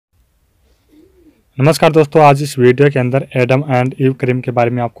नमस्कार दोस्तों, आज इस वीडियो के अंदर एडम एंड ईव क्रीम के बारे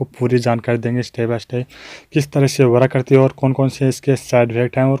में आपको पूरी जानकारी देंगे स्टेप बाय स्टेप। किस तरह से वर्क करती है और कौन कौन से इसके साइड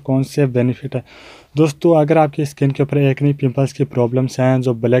इफेक्ट हैं और कौन से बेनिफिट हैं। दोस्तों, अगर आपकी स्किन के ऊपर एक्ने पिंपल्स की प्रॉब्लम्स हैं,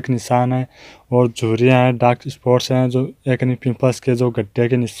 जो ब्लैक निशान हैं और झुर्रियाँ हैं, डार्क स्पॉट्स हैं, जो एक्ने पिंपल्स के जो गड्ढे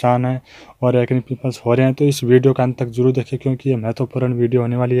के निशान हैं और एक्ने पिंपल्स हो रहे हैं, तो इस वीडियो का अंत तक जरूर देखिए, क्योंकि ये महत्वपूर्ण वीडियो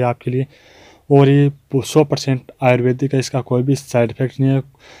होने वाली है आपके लिए। और ये 100% आयुर्वेदिक है, इसका कोई भी साइड इफ़ेक्ट नहीं है।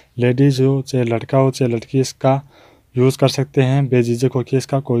 लेडीज़ हो चाहे लड़का हो चाहे लड़की, इसका यूज़ कर सकते हैं बेझिझक होकर।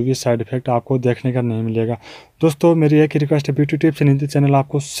 इसका कोई भी साइड इफ़ेक्ट आपको देखने का नहीं मिलेगा। दोस्तों, मेरी एक ही रिक्वेस्ट है, ब्यूटी टिप्स हिंदी चैनल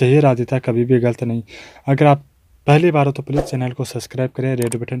आपको सही राह देता है, कभी भी गलत नहीं। अगर आप पहली बार हो तो प्लीज़ चैनल को सब्सक्राइब करें,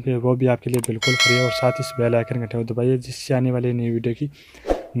 रेड बटन पे वो भी आपके लिए बिल्कुल फ्री है, और साथ ही इस बेल आइकन घंटे को दबाइए, जिससे आने वाली नई वीडियो की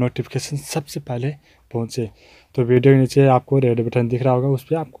नोटिफिकेशन सबसे पहले पहुंचे। तो वीडियो के नीचे आपको रेड बटन दिख रहा होगा, उस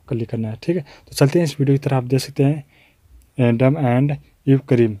पर आपको क्लिक करना है, ठीक है। तो चलते हैं इस वीडियो की तरफ। आप देख सकते हैं एडम एंड ईव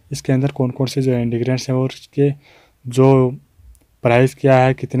क्रीम, इसके अंदर कौन कौन से जो इंग्रेडिएंट्स हैं और इसके जो प्राइस क्या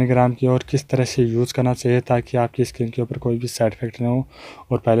है, कितने ग्राम की, और किस तरह से यूज़ करना चाहिए ताकि आपकी स्किन के ऊपर कोई भी साइड इफेक्ट ना हो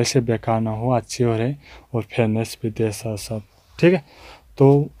और पहले से बेकार ना हो, अच्छी हो रहे और फेयरनेस भी दे सब, ठीक है।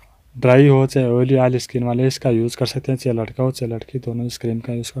 तो ड्राई हो चाहे ऑयली स्किन वाले इसका यूज़ कर सकते हैं, चाहे लड़का हो चाहे लड़की, दोनों इस क्रीम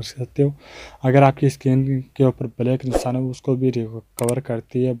का यूज़ कर सकते हो। अगर आपकी स्किन के ऊपर ब्लैक निशान है उसको भी रिकवर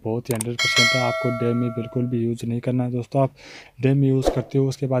करती है, बहुत ही 100% है। आपको डे में बिल्कुल भी यूज़ नहीं करना है दोस्तों। आप डे में यूज़ करते हो,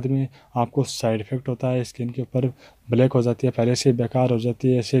 उसके बाद में आपको साइड इफ़ेक्ट होता है, स्किन के ऊपर ब्लैक हो जाती है, पहले से बेकार हो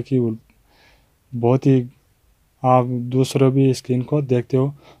जाती है, ऐसे कि बहुत ही आप दूसरों भी स्किन को देखते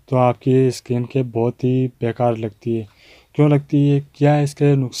हो तो आपकी स्किन के बहुत ही बेकार लगती है। क्यों लगती है, क्या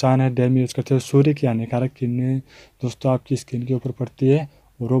इसके नुकसान है डे में यूज़ करते हो? सूर्य की हानिकारक किरणें दोस्तों आपकी स्किन के ऊपर पड़ती है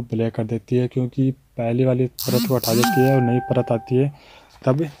और वो ब्लैक कर देती है, क्योंकि पहले वाली परत को हटा देती है और नई परत आती है,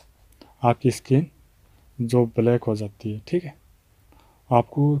 तब आपकी स्किन जो ब्लैक हो जाती है, ठीक है।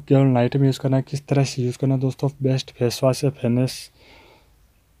 आपको केवल नाइट में यूज़ करना है। किस तरह से यूज़ करना है दोस्तों? बेस्ट फेस वॉश है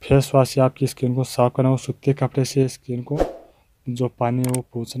फेस वॉश से आपकी स्किन को साफ करना हो, सूखे कपड़े से स्किन को जो पानी है वो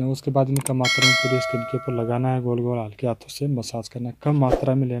पोंछना है, उसके बाद में कम मात्रा में पूरी स्किन के ऊपर लगाना है, गोल गोल हल्के हाथों से मसाज करना है, कम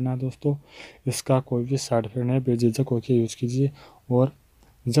मात्रा में लेना है दोस्तों। इसका कोई भी साइड इफेक्ट नहीं है, बेझिझक होकर यूज़ कीजिए। और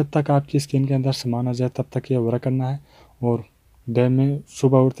जब तक आपकी स्किन के अंदर समान आ जाए तब तक ये वर्क करना है। और डे में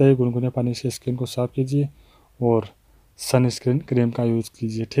सुबह उठते ही गुनगुने पानी से स्किन को साफ कीजिए और सनस्क्रीन क्रीम का यूज़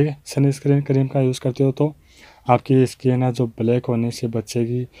कीजिए, ठीक है। सनस्क्रीन क्रीम का यूज़ करते हो तो आपकी स्किन है जो ब्लैक होने से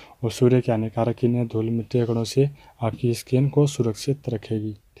बचेगी और सूर्य की हानिकारक किरणें, धूल मिट्टी कणों से आपकी स्किन को सुरक्षित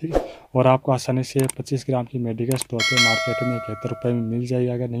रखेगी, ठीक है। और आपको आसानी से 25 ग्राम की मेडिकल स्टोर पे मार्केट में 71 रुपये में मिल जाएगी।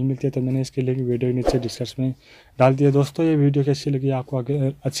 अगर नहीं मिलती है तो मैंने इसके लिंक वीडियो के नीचे डिस्क्रिप्शन में डाल दिया। दोस्तों, ये वीडियो कैसी लगी आपको,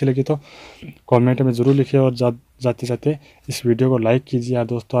 अगर अच्छी लगी तो कमेंट में ज़रूर लिखिए, और जाते जाते इस वीडियो को लाइक कीजिए यार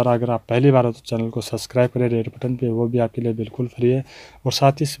दोस्तों। और अगर आप पहली बार हो तो चैनल को सब्सक्राइब करें, रेड बटन पे वो भी आपके लिए बिल्कुल फ्री है, और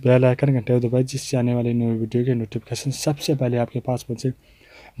साथ ही इस बेल आइकन घंटे को दबाएं, जिससे आने वाली नई वीडियो की नोटिफिकेशन सबसे पहले आपके पास पहुंचे।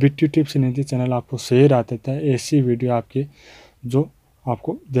 ब्यूटी टिप्स इन हिंदी चैनल आपको सही राह देता है, ऐसी वीडियो आपकी जो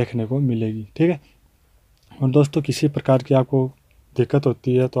आपको देखने को मिलेगी, ठीक है। और दोस्तों, किसी प्रकार की आपको दिक्कत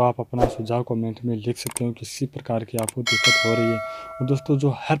होती है तो आप अपना सुझाव कमेंट में लिख सकते हो, किसी प्रकार की आपको दिक्कत हो रही है। और दोस्तों,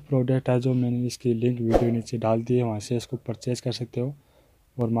 जो हर प्रोडक्ट है जो मैंने इसकी लिंक वीडियो नीचे डाल दी है, वहाँ से इसको परचेज़ कर सकते हो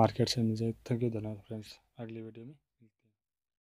और मार्केट से मिल जाए। थैंक यू, धन्यवाद फ्रेंड्स। अगली वीडियो में